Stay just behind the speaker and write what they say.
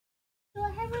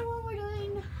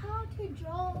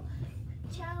draw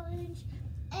challenge,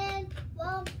 and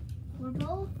well, we're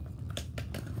both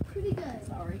pretty good.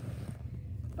 Sorry.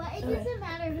 But it doesn't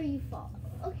matter who you follow.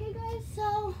 Okay, guys.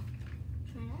 So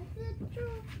try not to draw.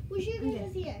 We'll show you guys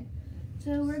at the end.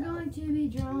 So we're going to be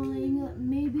drawing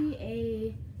maybe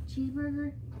a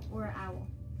cheeseburger or an owl.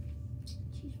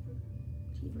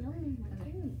 Cheeseburger.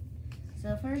 Okay.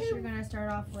 So first you're gonna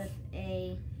start off with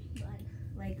a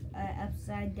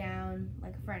upside down,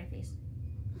 like a frowny face.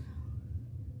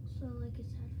 So like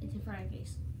It's a frowny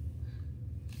face.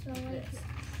 So like This.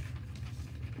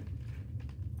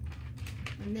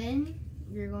 And then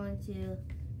you're going to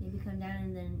maybe come down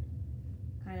and then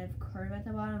kind of curve at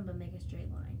the bottom, but make a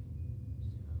straight line.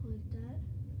 like that.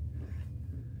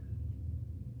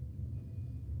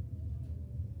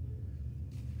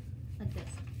 Like this.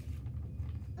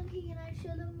 Okay, can I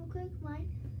show them real quick mine?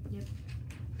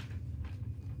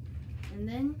 And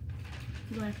then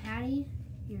if you want a patty,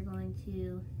 you're going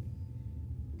to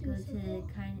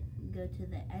go to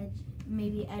the edge,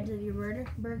 maybe edge of your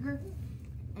burger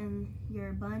and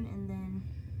your bun, and then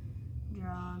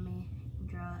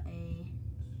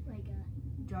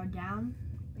draw down,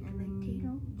 Like and a then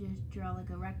rectangle? you just draw like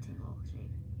a rectangle shape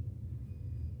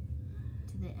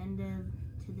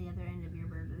to the other end of your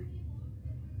burger.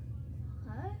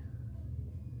 Huh?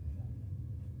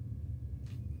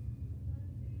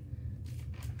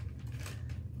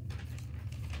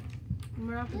 And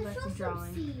we're not the Let's best show at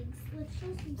drawing. some seeds. Let's show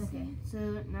some Okay, seeds. so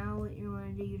now what you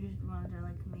want to do, you just want to draw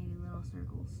like maybe little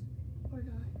circles. Or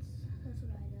dots. That's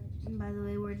what I did. And by the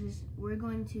way, we're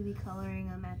going to be coloring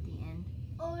them at the end.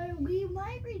 Or we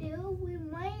might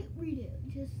redo.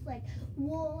 Just like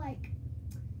we'll like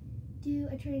do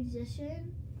a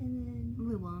transition and then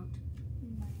We won't. we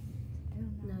might. I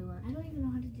don't know. No, we won't. I don't even know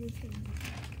how to do transition.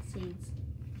 Seeds.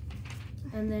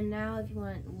 And then now, if you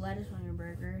want lettuce on your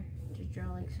burger, just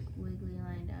draw like a wiggly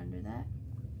line under that,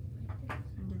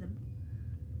 under the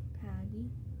patty.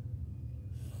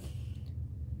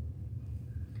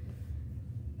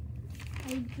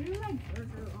 I drew my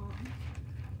burger on.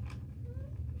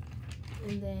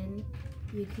 And then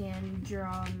you can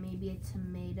draw maybe a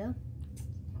tomato,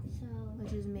 So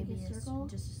which is maybe a circle?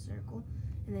 just a circle.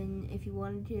 And then if you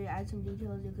wanted to add some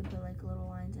details, you could put like little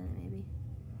lines in it maybe.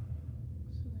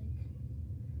 So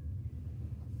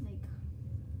like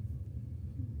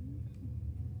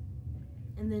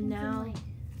And then and now, some, like,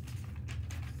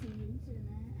 seeds in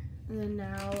it. and then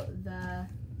now the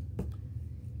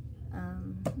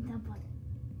The bun.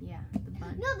 yeah, the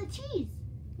bun. No, the cheese.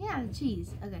 Yeah, the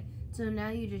cheese. Okay, so now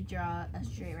you just draw a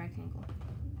straight rectangle,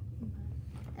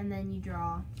 and then you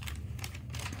draw.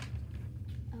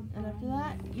 And after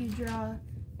that, you draw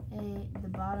the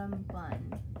bottom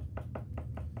bun.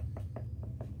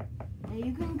 Now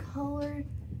you can color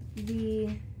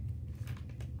the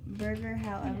burger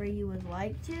however you would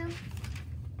like to,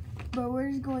 but we're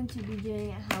just going to be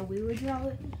doing it how we would draw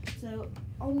it. So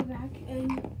I'll be back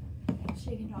and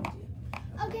she can talk to you.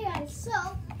 Okay, guys. So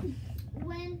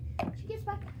when she gets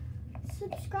back,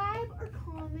 subscribe or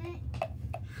comment.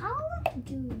 How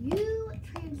do you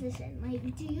transition?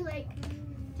 Like, do you like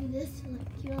do this?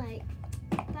 Like, you're like,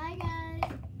 bye guys.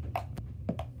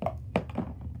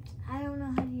 I don't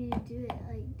know how you do it.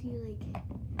 Like, do you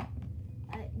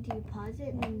do you pause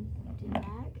it and then do it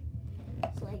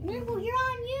back? So like, Miracle, you're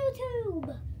on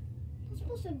YouTube. You're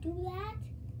supposed to do that.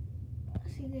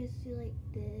 So you guys do like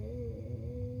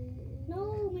this.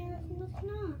 No, Miracle, it's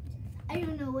not. I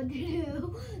don't know what to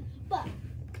do, but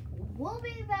we'll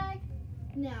be back.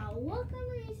 Now, welcome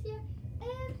Alicia,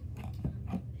 and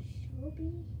she'll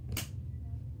be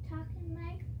talking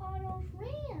like Otto's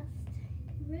rest.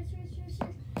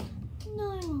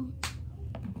 No, I won't.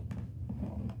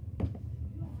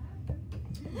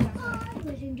 I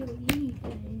wasn't doing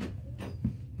anything.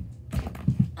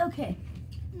 Okay,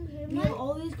 Okay, you have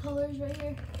all these colors right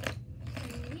here.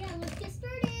 yeah, let's get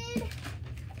started.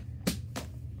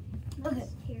 Okay.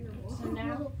 That's terrible. So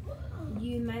now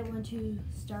you might want to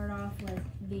start off with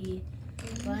the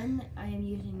bun. I am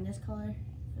using this color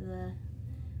for the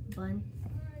bun.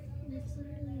 That's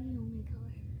literally the only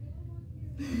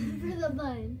color. For the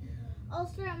bun. I'll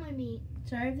start on my meat.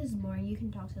 Sorry if this is boring. You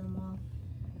can talk to them while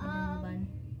I'm doing the bun.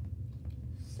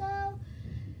 So,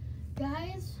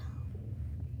 guys,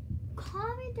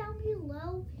 comment down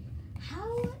below,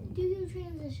 how do you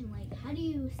transition? Like, how do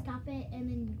you stop it and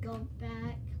then go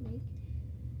back? Like,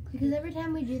 Because every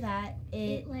time we do that,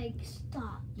 it like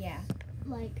stops. yeah,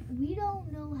 Like, we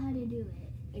don't know how to do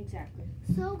it. exactly.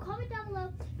 So, comment down below,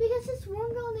 because this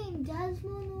one girl named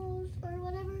Desmond or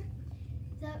whatever,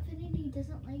 that Finity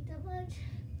doesn't like that much.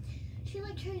 She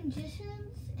like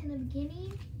transitions in the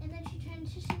beginning, and then she transitions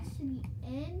transitions to the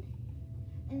end,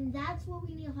 and that's what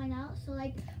we need to find out. So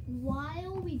like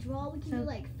while we draw, we can do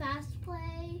like fast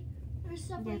play or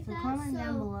stuff like that. Comment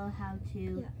down below how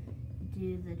to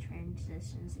do the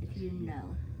transitions if you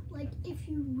know. Like if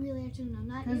you really actually know,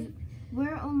 not because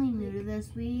we're only new to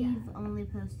this. We've only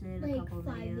posted like a couple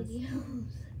 5 videos.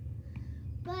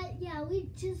 But yeah, we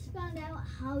just found out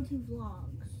how to vlog.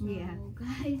 So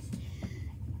guys,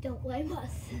 don't blame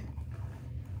us.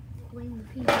 Blame the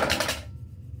people.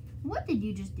 What did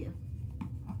you just do?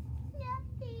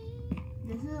 Nothing.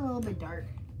 This is a little bit dark.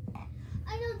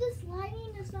 I know this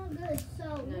lighting is not good,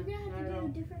 so we're gonna have to do a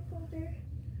different filter.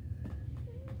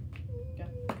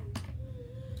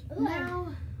 Now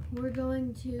we're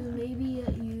going to maybe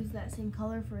use that same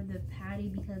color for the patty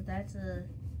because that's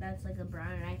like a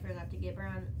brown, and I forgot to get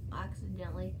brown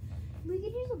accidentally. We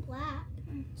could use a black.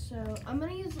 So I'm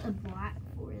gonna use a black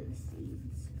for the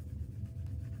seeds.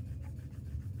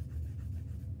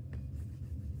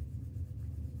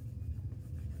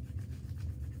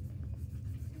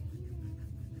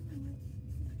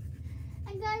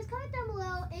 And guys, comment down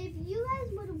below if you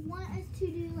guys would want us to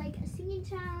do like a singing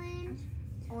challenge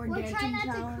or try not challenge.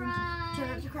 to cry. Try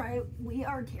not to cry. We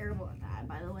are terrible at that,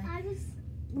 by the way.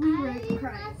 We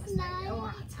cried last night a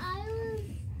lot.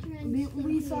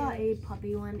 We saw a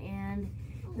puppy one, and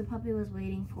the puppy was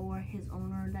waiting for his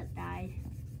owner that died.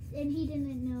 And he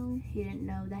didn't know. He didn't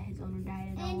know that his owner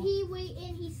died at all. And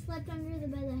he slept under the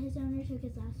bed that his owner took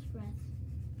his last breath.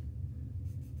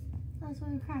 That's why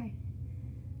we cried.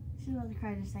 She's about to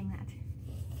cry just saying that.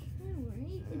 Don't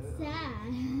worry, it's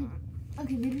sad.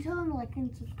 Okay, did you tell them to like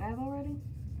and subscribe already?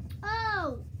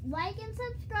 Oh, like and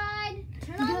subscribe,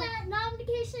 turn on that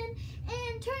notification,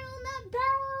 and turn on that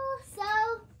bell. So.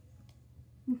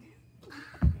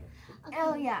 Okay.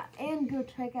 Oh yeah, and go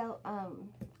check out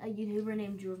a YouTuber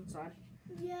named Jules Sod.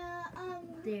 Yeah,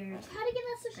 they're try to give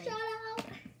us a shout out.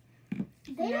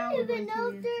 They now don't even know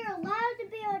if they're allowed to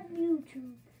be on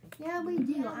YouTube. Yeah, we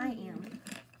do. I am.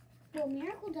 Well,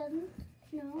 Miracle doesn't.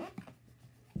 No.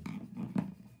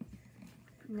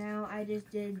 Now I just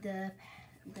did the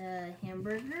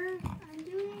hamburger. I'm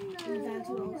doing the. That's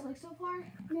what it looks like so far.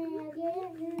 You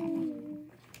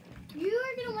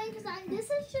are gonna win because this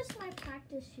is just my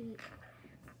practice sheet.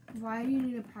 Why do you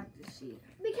need a practice sheet?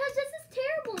 Because this is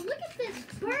terrible. Look at this.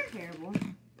 It's not terrible.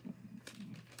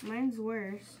 Mine's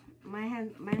worse. Mine has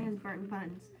burnt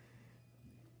buns.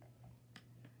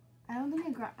 I don't think I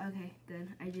grabbed. Okay, good.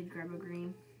 I did grab a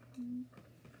green.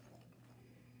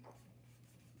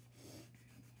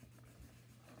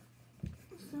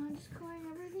 So I'm just coloring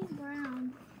everything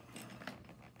brown.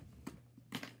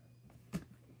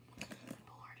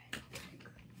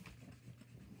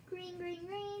 Green, green,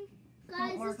 green.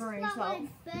 Guys, this is not my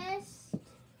best.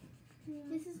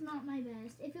 This is not my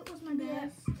best. If it was my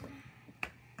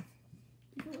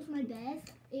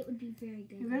best, it would be very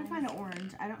good. You're gonna find an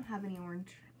orange. I don't have any orange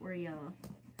or yellow.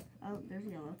 Oh, there's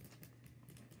yellow.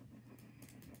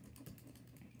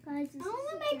 Guys, I want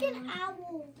to make an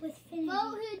owl with Finity.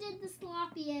 Vote who did the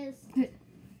sloppiest.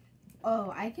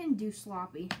 Oh, I can do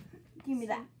sloppy. Give me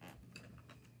that.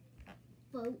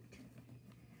 Vote.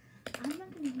 I'm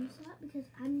not going to use that because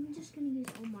I'm just going to use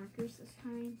all markers this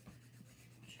time.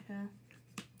 Sure.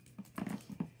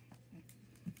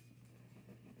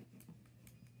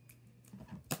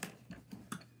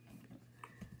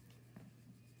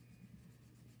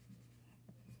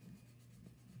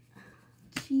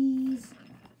 Cheese.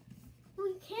 Well,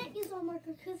 you can't use all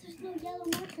marker because there's no yellow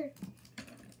marker.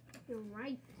 You're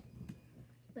right.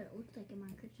 But it looks like a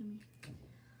marker to me.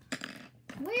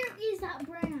 Where is that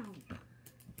brown?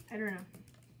 I don't know.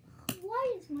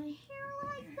 Why is my hair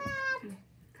like that?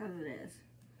 Because it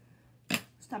is.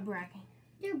 Stop bragging.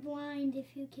 You're blind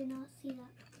if you cannot see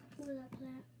that. Where that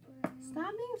plant brown.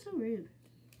 Stop being so rude.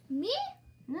 Me?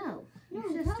 No. No, Your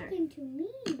I'm sister. talking to me.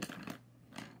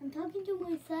 I'm talking to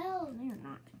myself. No, you're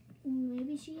not.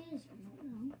 Maybe she is. I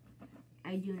don't know.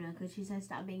 I do know because she said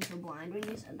stop being so blind when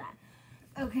you said that.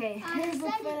 Okay, I here's the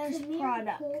said it finished to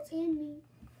product. In me.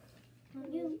 Not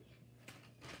you.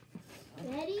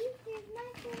 Ready? Here's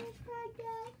my finished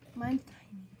product. Mine's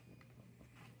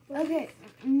tiny. Okay,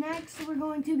 next we're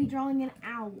going to be drawing an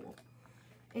owl.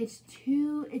 It's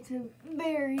a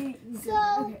very So,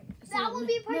 okay, that will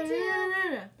be part two.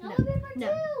 No. That will be part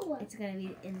two. It's gonna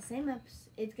be in the same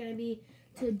it's gonna be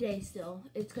today still.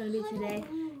 It's gonna be today,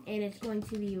 and it's going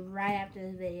to be right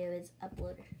after the video is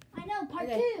uploaded. I know, part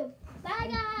Okay. 2. Bye,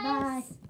 guys. Bye.